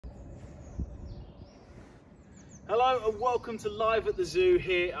Hello and welcome to Live at the Zoo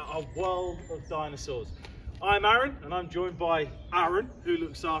here at our World of Dinosaurs. I'm Aaron and I'm joined by Aaron, who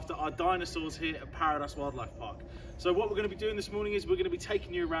looks after our dinosaurs here at Paradise Wildlife Park. So what we're going to be doing this morning is we're going to be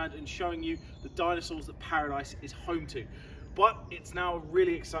taking you around and showing you the dinosaurs that Paradise is home to. But it's now a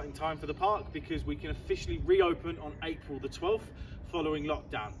really exciting time for the park because we can officially reopen on April the 12th following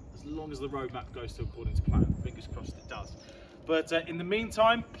lockdown, as long as the roadmap goes to according to plan. Fingers crossed it does. But in the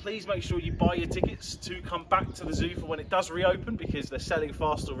meantime, please make sure you buy your tickets to come back to the zoo for when it does reopen, because they're selling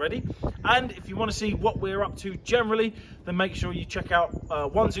fast already. And if you want to see what we're up to generally, then make sure you check out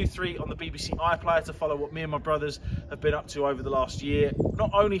 1 Zoo 3 on the BBC iPlayer to follow what me and my brothers have been up to over the last year, not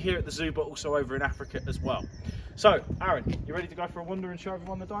only here at the zoo, but also over in Africa as well. So, Aaron, you ready to go for a wander and show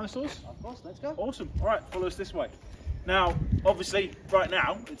everyone the dinosaurs? Of course, let's go. Awesome. All right, follow us this way. Now, obviously, right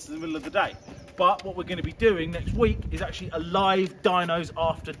now, it's the middle of the day. But what we're going to be doing next week is actually a live Dinos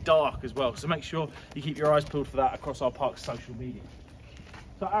After Dark as well. So make sure you keep your eyes peeled for that across our park's social media.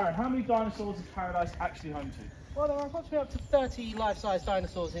 So Aaron, how many dinosaurs is Paradise actually home to? Well, there are approximately up to 30 life-size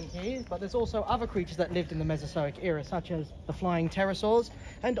dinosaurs in here, but there's also other creatures that lived in the Mesozoic era, such as the flying pterosaurs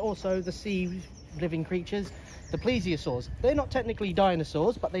and also the sea-living creatures, the plesiosaurs. They're not technically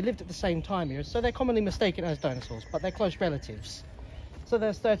dinosaurs, but they lived at the same time era, so they're commonly mistaken as dinosaurs, but they're close relatives. So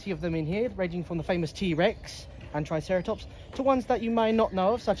there's 30 of them in here, ranging from the famous T-Rex and Triceratops to ones that you may not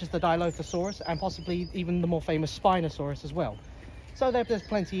know of, such as the Dilophosaurus and possibly even the more famous Spinosaurus as well. So there's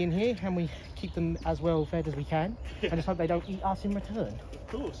plenty in here, and we keep them as well fed as we can, and just hope they don't eat us in return. Of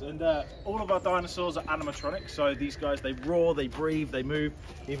course, and all of our dinosaurs are animatronic, so these guys, they roar, they breathe, they move,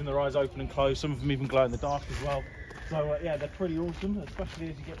 even their eyes open and close. Some of them even glow in the dark as well. So yeah, they're pretty awesome, especially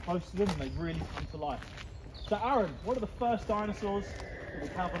as you get close to them, and they really come to life. So Aaron, what are the first dinosaurs that we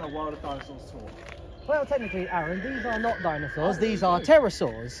have on our World of Dinosaurs tour? Well, technically, Aaron, these are not dinosaurs, these are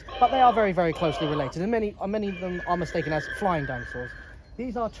pterosaurs, but they are very, very closely related, and many of them are mistaken as flying dinosaurs.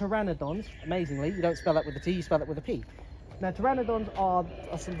 These are pteranodons. Amazingly, you don't spell that with a T, you spell it with a P. Now, pteranodons are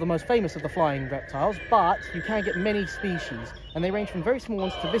some of the most famous of the flying reptiles, but you can get many species, and they range from very small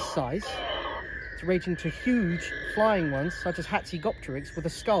ones to this size, to ranging to huge flying ones, such as Hatzegopteryx, with a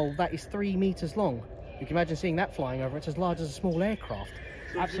skull that is 3 meters long. You can imagine seeing that flying over. It's as large as a small aircraft.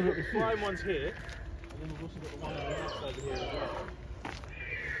 So absolutely huge. Flying ones here, and then we've also got the one on the outside over here as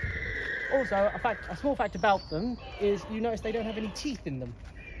well. Also, a small fact about them is you notice they don't have any teeth in them.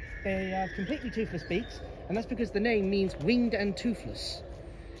 They have completely toothless beaks, and that's because the name means winged and toothless.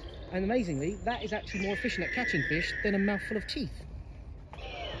 And amazingly, that is actually more efficient at catching fish than a mouthful of teeth.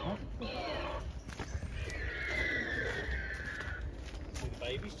 See the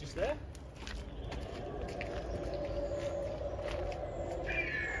babies just there.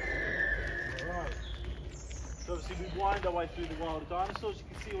 So obviously we wind our way through the World of Dinosaurs. You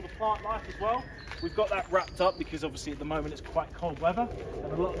can see all the plant life as well. We've got that wrapped up because obviously at the moment it's quite cold weather,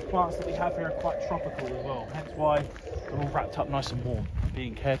 and a lot of the plants that we have here are quite tropical as well. Hence why they're all wrapped up nice and warm,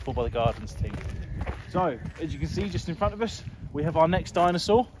 being cared for by the gardens team. So as you can see just in front of us, we have our next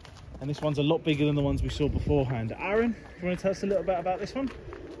dinosaur, and this one's a lot bigger than the ones we saw beforehand. Aaron, do you want to tell us a little bit about this one?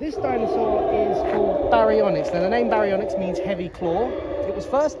 This dinosaur is called Baryonyx. Now, the name Baryonyx means heavy claw. It was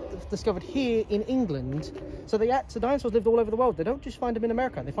first discovered here in England. So dinosaurs lived all over the world. They don't just find them in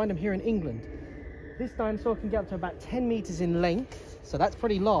America, they find them here in England. This dinosaur can get up to about 10 meters in length, so that's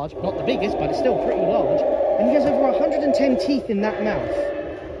pretty large. Not the biggest, but it's still pretty large. And he has over 110 teeth in that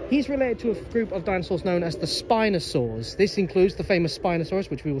mouth. He's related to a group of dinosaurs known as the Spinosaurs. This includes the famous Spinosaurus,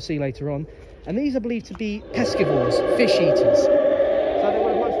 which we will see later on. And these are believed to be pescivores, fish eaters. So they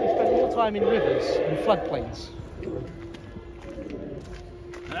would have mostly spent more time in rivers and floodplains.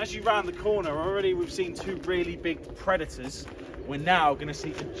 And as you round the corner, already we've seen 2 really big predators. We're now going to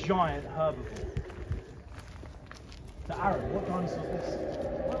see a giant herbivore. So Aaron, what dinosaur is this?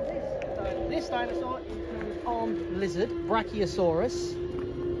 Well, this dinosaur is known as armed lizard,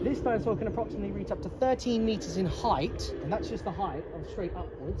 Brachiosaurus. This dinosaur can approximately reach up to 13 meters in height, and that's just the height of straight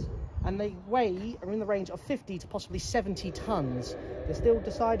upwards. And they are in the range of 50 to possibly 70 tons. They're still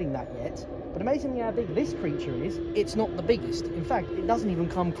deciding that yet. But amazingly how big this creature is, it's not the biggest. In fact, it doesn't even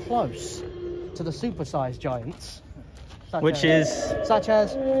come close to the supersized giants. Such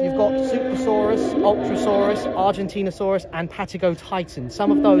as you've got Supersaurus, Ultrasaurus, Argentinosaurus, and Patagotitan.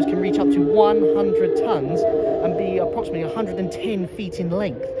 Some of those can reach up to 100 tons and be approximately 110 feet in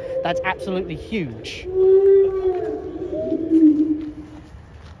length. That's absolutely huge.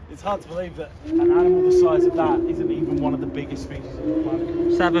 It's hard to believe that an animal the size of that isn't even one of the biggest species on the planet.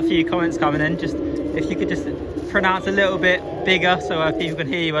 Just have a few comments coming in. Just if you could just pronounce a little bit bigger so people can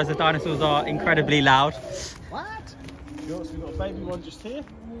hear you, as the dinosaurs are incredibly loud. What? Sure, so we've got a baby one just here.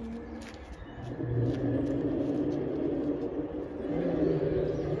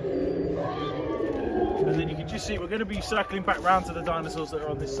 see, we're going to be circling back round to the dinosaurs that are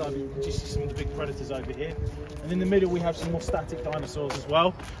on this side. You can just see some of the big predators over here. And in the middle, we have some more static dinosaurs as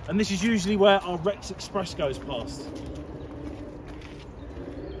well. And this is usually where our Rex Express goes past.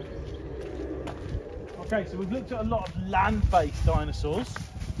 Okay, so we've looked at a lot of land-based dinosaurs.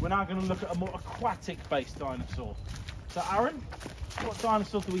 We're now going to look at a more aquatic-based dinosaur. So Aaron, what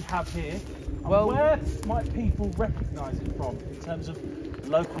dinosaur do we have here? And Well, where might people recognise it from in terms of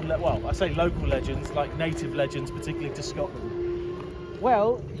local, well, I say local legends, like native legends, particularly to Scotland?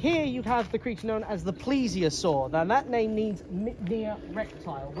 Well, here you have the creature known as the plesiosaur. Now that name means near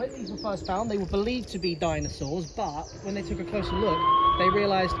reptile. When these were first found, they were believed to be dinosaurs, but when they took a closer look, they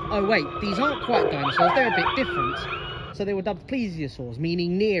realised, oh wait, these aren't quite dinosaurs, they're a bit different. So they were dubbed plesiosaurs,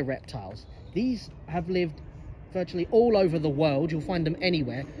 meaning near reptiles. These have lived virtually all over the world. You'll find them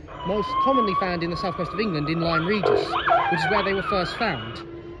anywhere. Most commonly found in the south coast of England in Lyme Regis, which is where they were first found.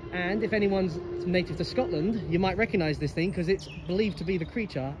 And if anyone's native to Scotland, you might recognise this thing because it's believed to be the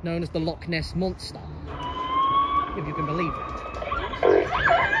creature known as the Loch Ness Monster, if you can believe it.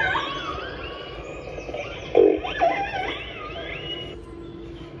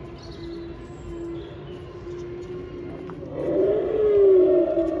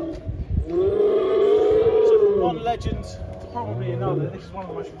 So from one legend to probably another, this is one of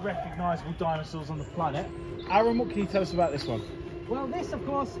the most recognisable dinosaurs on the planet. Aaron, what can you tell us about this one? Well, this, of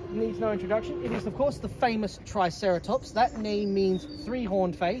course, needs no introduction. It is, of course, the famous Triceratops. That name means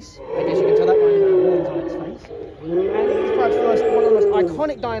three-horned face. I guess you can tell that by the horns on its face. And it is perhaps one of the most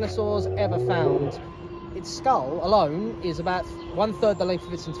iconic dinosaurs ever found. Its skull alone is about 1/3 the length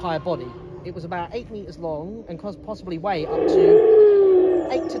of its entire body. It was about 8 meters long and could possibly weigh up to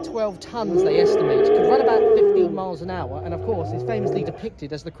 8 to 12 tons, they estimate. It could run about 15 miles an hour, and of course, is famously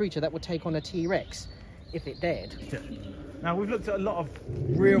depicted as the creature that would take on a T-Rex if it dared. Yeah. Now, we've looked at a lot of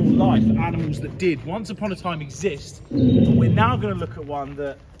real-life animals that did once upon a time exist, but we're now going to look at one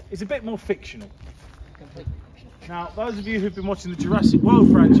that is a bit more fictional. Now, those of you who've been watching the Jurassic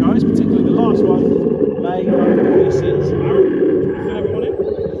World franchise, particularly the last one, may know this is. Aaron, do you want to fill everyone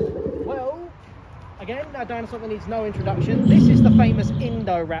in? Well, again, a dinosaur that needs no introduction. This is the famous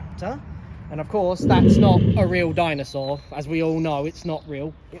Indoraptor. And of course, that's not a real dinosaur. As we all know, it's not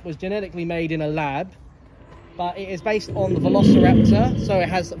real. It was genetically made in a lab. But it is based on the Velociraptor, so it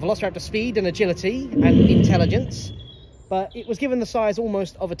has Velociraptor speed and agility and intelligence. But it was given the size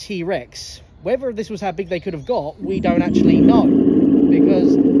almost of a T-Rex. Whether this was how big they could have got, we don't actually know,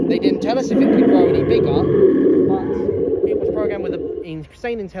 because they didn't tell us if it could grow any bigger. But it was programmed with an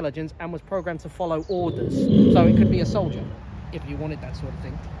insane intelligence and was programmed to follow orders. So it could be a soldier, if you wanted that sort of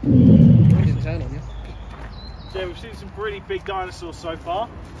thing. We didn't turn on you. Yeah, we've seen some pretty big dinosaurs so far.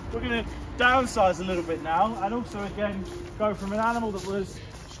 We're going to downsize a little bit now, and also again go from an animal that was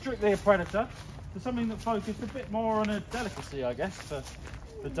strictly a predator to something that focused a bit more on a delicacy, I guess, for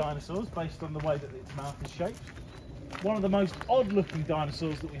dinosaurs, based on the way that its mouth is shaped. One of the most odd looking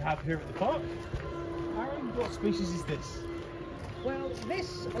dinosaurs that we have here at the park. Aaron, what species is this? Well,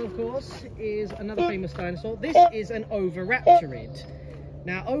 this, of course, is another famous dinosaur. This is an oviraptorid.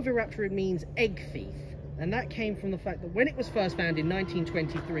 Now, oviraptorid means egg thief. And that came from the fact that when it was first found in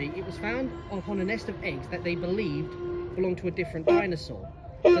 1923, it was found upon a nest of eggs that they believed belonged to a different dinosaur.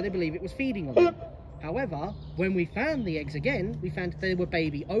 So they believe it was feeding on them. However, when we found the eggs again, we found they were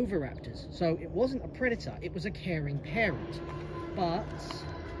baby oviraptors. So it wasn't a predator, it was a caring parent. But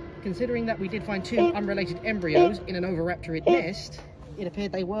considering that we did find 2 unrelated embryos in an oviraptorid nest, it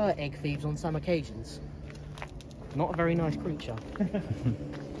appeared they were egg thieves on some occasions. Not a very nice creature.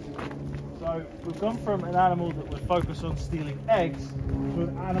 So we've gone from an animal that would focus on stealing eggs to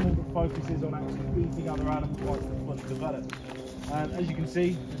an animal that focuses on actually eating other animals once they're fully developed. And as you can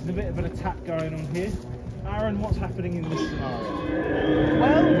see, there's a bit of an attack going on here. Aaron, what's happening in this scenario?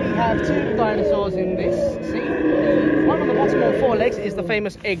 Well, we have 2 dinosaurs in this. See, the one on the bottom on 4 legs is the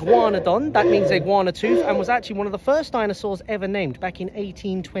famous Iguanodon. That means iguana tooth, and was actually one of the first dinosaurs ever named back in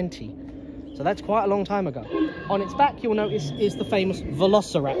 1820. So that's quite a long time ago. On its back, you'll notice, is the famous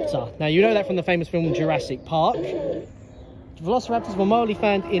Velociraptor. Now, you know that from the famous film Jurassic Park. Velociraptors were mostly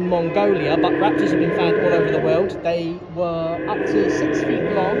found in Mongolia, but raptors have been found all over the world. They were up to 6 feet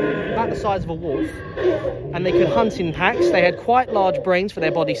long, about the size of a wolf, and they could hunt in packs. They had quite large brains for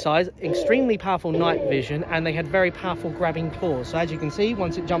their body size, extremely powerful night vision, and they had very powerful grabbing claws. So as you can see,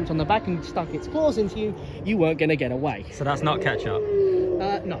 once it jumped on the back and stuck its claws into you, you weren't going to get away. So that's not ketchup?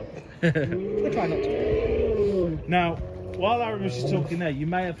 No. We try not to. Now, while Aaron was just talking there, you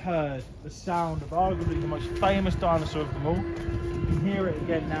may have heard the sound of arguably the most famous dinosaur of them all. You can hear it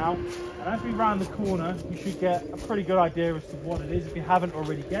again now. And as we round the corner, you should get a pretty good idea as to what it is if you haven't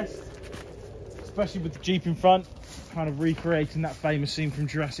already guessed. especially with the Jeep in front, kind of recreating that famous scene from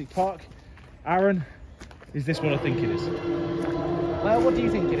Jurassic Park. Aaron, is this what I think it is? Well, what do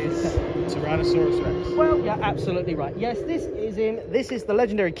you think it is? Tyrannosaurus Rex. Well, you're absolutely right. Yes, this is the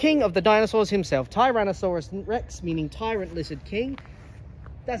legendary king of the dinosaurs himself, Tyrannosaurus Rex, meaning tyrant lizard king.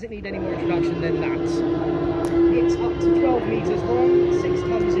 Doesn't need any more introduction than that. It's up to 12 meters long, 6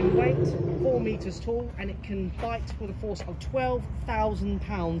 tons in weight, 4 meters tall, and it can bite with a force of 12,000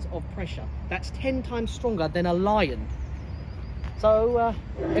 pounds of pressure. That's 10 times stronger than a lion. So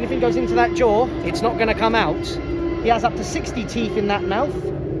anything goes into that jaw, it's not going to come out. He has up to 60 teeth in that mouth,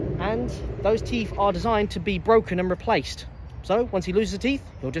 and those teeth are designed to be broken and replaced. So once he loses a teeth,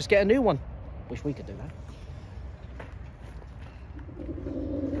 he'll just get a new one. Wish we could do that.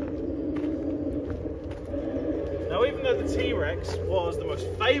 Now, even though the T-Rex was the most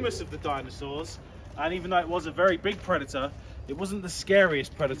famous of the dinosaurs, and even though it was a very big predator, it wasn't the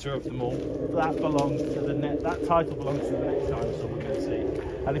scariest predator of them all. That belongs to that title belongs to the next dinosaur we're going to see.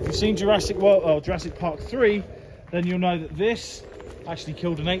 And if you've seen Jurassic Park 3, then you'll know that this actually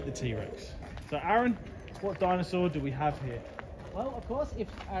killed and ate the T-Rex. So Aaron, what dinosaur do we have here? Well, of course,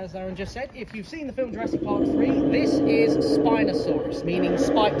 as Aaron just said, if you've seen the film Jurassic Park 3, this is Spinosaurus, meaning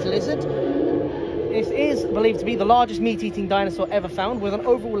spiked lizard. This is believed to be the largest meat-eating dinosaur ever found, with an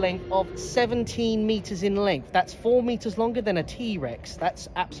overall length of 17 meters in length. That's 4 meters longer than a T-Rex. That's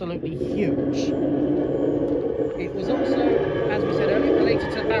absolutely huge. It was also, as we said earlier,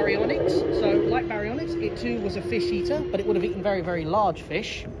 related to baryonyx. So, like baryonyx, it too was a fish eater, but it would have eaten very, very large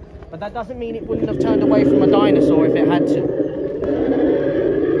fish. But that doesn't mean it wouldn't have turned away from a dinosaur if it had to.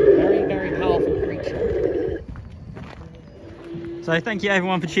 Very, very powerful creature. So thank you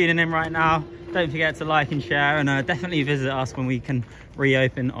everyone for tuning in right now. Don't forget to like and share, and definitely visit us when we can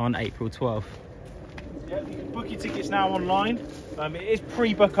reopen on April 12th. Yeah, you can book your tickets now online. It is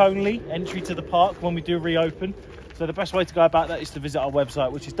pre-book only entry to the park when we do reopen. So the best way to go about that is to visit our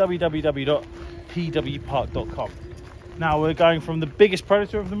website, which is www.pwpark.com. Now we're going from the biggest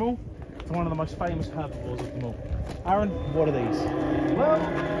predator of them all to one of the most famous herbivores of them all. Aaron, what are these? Well,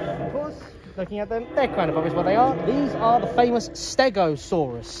 of course, looking at them, they're kind of obvious what they are. These are the famous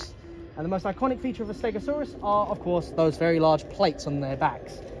Stegosaurus. And the most iconic feature of a Stegosaurus are, of course, those very large plates on their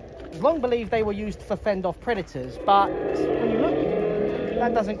backs. It's long believed they were used for fend-off predators, but when you look,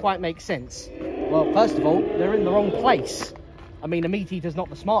 that doesn't quite make sense. Well, first of all, they're in the wrong place. I mean, a meat eater's not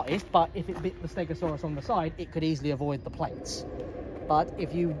the smartest, but if it bit the Stegosaurus on the side, it could easily avoid the plates. But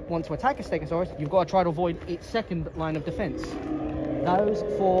if you want to attack a Stegosaurus, you've got to try to avoid its second line of defense. Those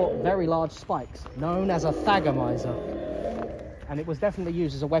 4 very large spikes, known as a thagomizer. And it was definitely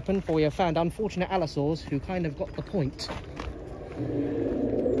used as a weapon for your found unfortunate allosaurs who kind of got the point.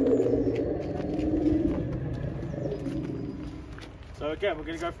 So again, we're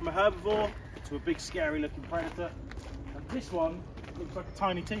going to go from a herbivore to a big scary looking predator. And this one looks like a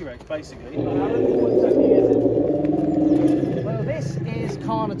tiny T-Rex basically. What exactly is it? Well, this is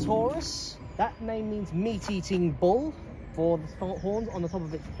Carnotaurus. That name means meat-eating bull for the horns on the top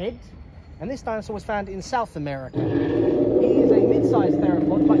of its head. And this dinosaur was found in South America. He is a mid-sized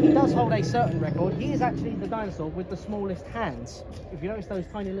theropod, but he does hold a certain record. He is actually the dinosaur with the smallest hands. If you notice those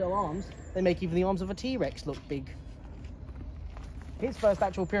tiny little arms, they make even the arms of a T-Rex look big. His first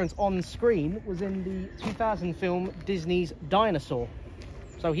actual appearance on screen was in the 2000 film Disney's Dinosaur.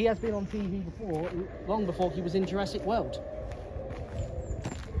 So he has been on TV before, long before he was in Jurassic World.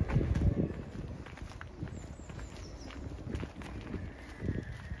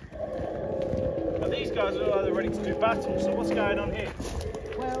 These guys look like they're ready to do battle, so what's going on here?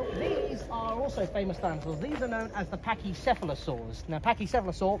 Well, these are also famous dinosaurs. These are known as the Pachycephalosaurs. Now,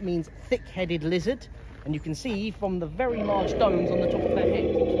 Pachycephalosaur means thick-headed lizard, and you can see from the very large domes on the top of their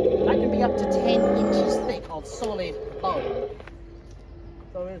head, that can be up to 10 inches thick of solid bone.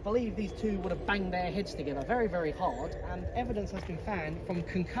 So it's believed these two would have banged their heads together very, very hard, and evidence has been found from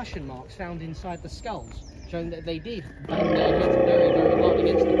concussion marks found inside the skulls, showing that they did bang their heads very, very hard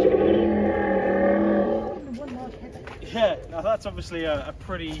against each other. Yeah, now that's obviously a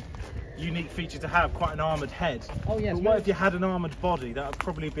pretty unique feature to have, quite an armoured head. Oh yes. But what if you had an armoured body? That would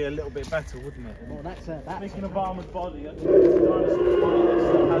probably be a little bit better, wouldn't it? Well, that's Speaking of armoured body, that's a dinosaur body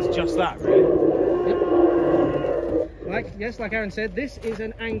that has just that, really. Yep. Like Aaron said, this is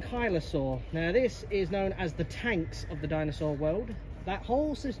an ankylosaur. Now this is known as the tanks of the dinosaur world. That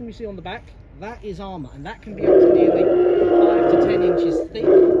whole system you see on the back, that is armour, and that can be up to nearly 5 to 10 inches thick.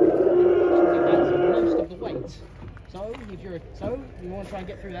 That's most of the weight. So if you want to try and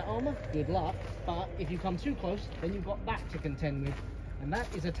get through that armour, good luck. But if you come too close, then you've got that to contend with, and that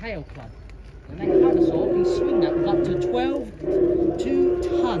is a tail club. And that dinosaur can swing that with up to 2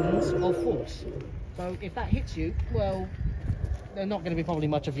 tons of force. So if that hits you, well, there's not going to be probably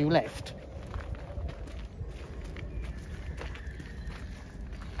much of you left.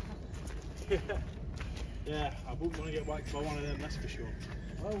 Yeah, I wouldn't want to get whacked by one of them, that's for sure.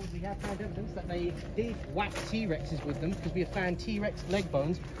 Well, we have found evidence that they did whack T-Rexes with them, because we have found T-Rex leg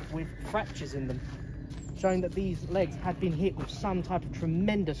bones with fractures in them, showing that these legs had been hit with some type of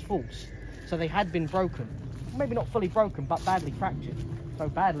tremendous force. So they had been broken. Maybe not fully broken, but badly fractured. So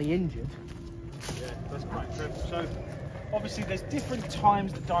badly injured. Yeah, that's quite true. So, obviously there's different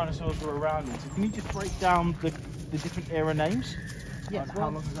times that dinosaurs were around in. So can you just break down the different era names? Yes. And how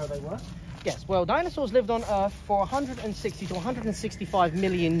long ago they were? Yes, well, dinosaurs lived on Earth for 160 to 165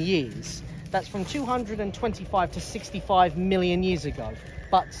 million years. That's from 225 to 65 million years ago.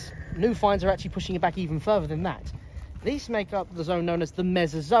 But new finds are actually pushing it back even further than that. These make up the zone known as the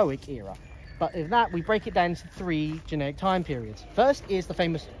Mesozoic era. But in that, we break it down into 3 genetic time periods. First is the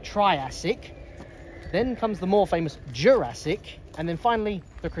famous Triassic, then comes the more famous Jurassic, and then finally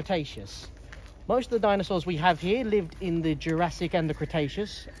the Cretaceous. Most of the dinosaurs we have here lived in the Jurassic and the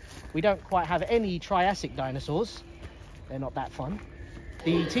Cretaceous. We don't quite have any Triassic dinosaurs. They're not that fun.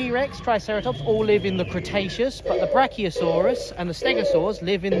 The T-Rex, Triceratops all live in the Cretaceous, but the Brachiosaurus and the Stegosaurs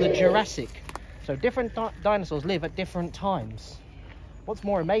live in the Jurassic. So different dinosaurs live at different times. What's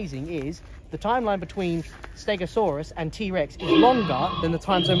more amazing is the timeline between Stegosaurus and T-Rex is longer than the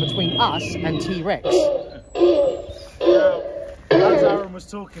time zone between us and T-Rex. As Aaron was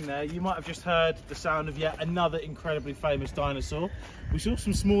talking there, you might have just heard the sound of yet another incredibly famous dinosaur. We saw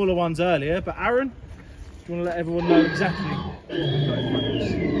some smaller ones earlier, but Aaron, do you want to let everyone know exactly what we've got in front of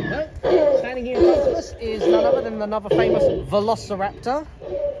us? Well, standing here in front of us is none other than another famous Velociraptor.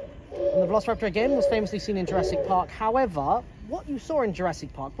 And the Velociraptor again was famously seen in Jurassic Park. However, what you saw in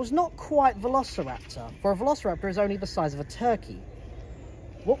Jurassic Park was not quite Velociraptor, for a Velociraptor is only the size of a turkey.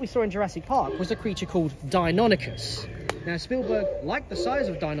 What we saw in Jurassic Park was a creature called Deinonychus. Now, Spielberg liked the size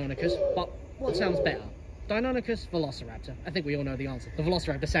of Deinonychus, but what sounds better? Deinonychus, Velociraptor. I think we all know the answer. The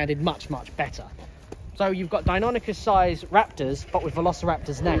Velociraptor sounded much, much better. So you've got Deinonychus-sized raptors, but with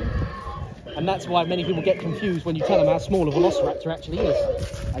Velociraptor's name. And that's why many people get confused when you tell them how small a Velociraptor actually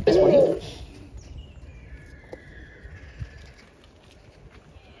is. Like this one here.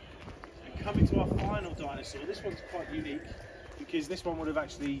 And coming to our final dinosaur, this one's quite unique because this one would have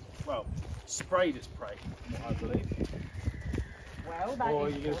actually, well, sprayed its prey, I believe. Well, that or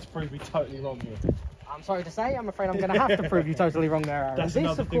is... you're going to prove me totally wrong here. I'm sorry to say, I'm afraid I'm going to have to prove you totally wrong there, Aaron. That's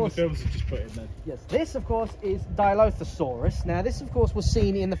another thing the films have just put in then. Yes, this of course is Dilophosaurus. Now this of course was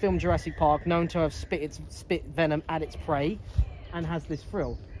seen in the film Jurassic Park, known to have spit venom at its prey and has this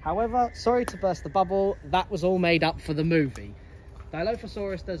frill. However, sorry to burst the bubble, that was all made up for the movie.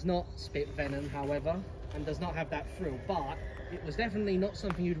 Dilophosaurus does not spit venom, however, and does not have that frill, but it was definitely not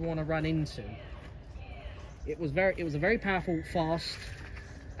something you'd want to run into. It was a very powerful, fast,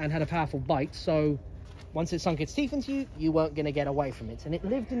 and had a powerful bite, so once it sunk its teeth into you, you weren't going to get away from it. And it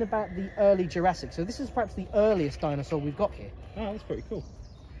lived in about the early Jurassic, so this is perhaps the earliest dinosaur we've got here. Oh, that's pretty cool.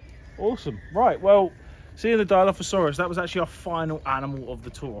 Awesome. Right, well, seeing the Dilophosaurus, that was actually our final animal of the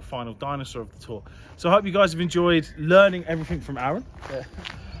tour, our final dinosaur of the tour. So I hope you guys have enjoyed learning everything from Aaron. Yeah.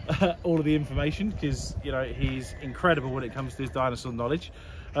 All of the information, because, you know, he's incredible when it comes to his dinosaur knowledge.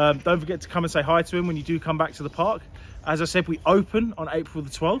 Don't forget to come and say hi to him when you do come back to the park. As I said, we open on April the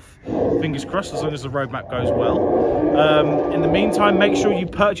 12th. Fingers crossed, as long as the roadmap goes well. In the meantime, make sure you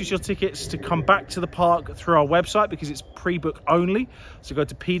purchase your tickets to come back to the park through our website, because it's pre-book only. So go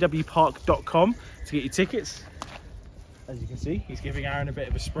to pwpark.com to get your tickets. As you can see, he's giving Aaron a bit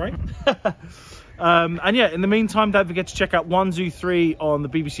of a spray. And yeah, in the meantime, don't forget to check out 1 Zoo 3 on the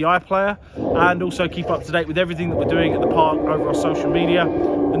BBC iPlayer, and also keep up to date with everything that we're doing at the park over our social media.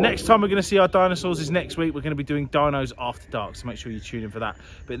 The next time we're going to see our dinosaurs is next week. We're going to be doing Dinos After Dark, so make sure you tune in for that.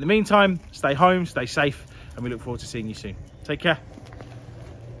 But in the meantime, stay home, stay safe, and we look forward to seeing you soon. Take care.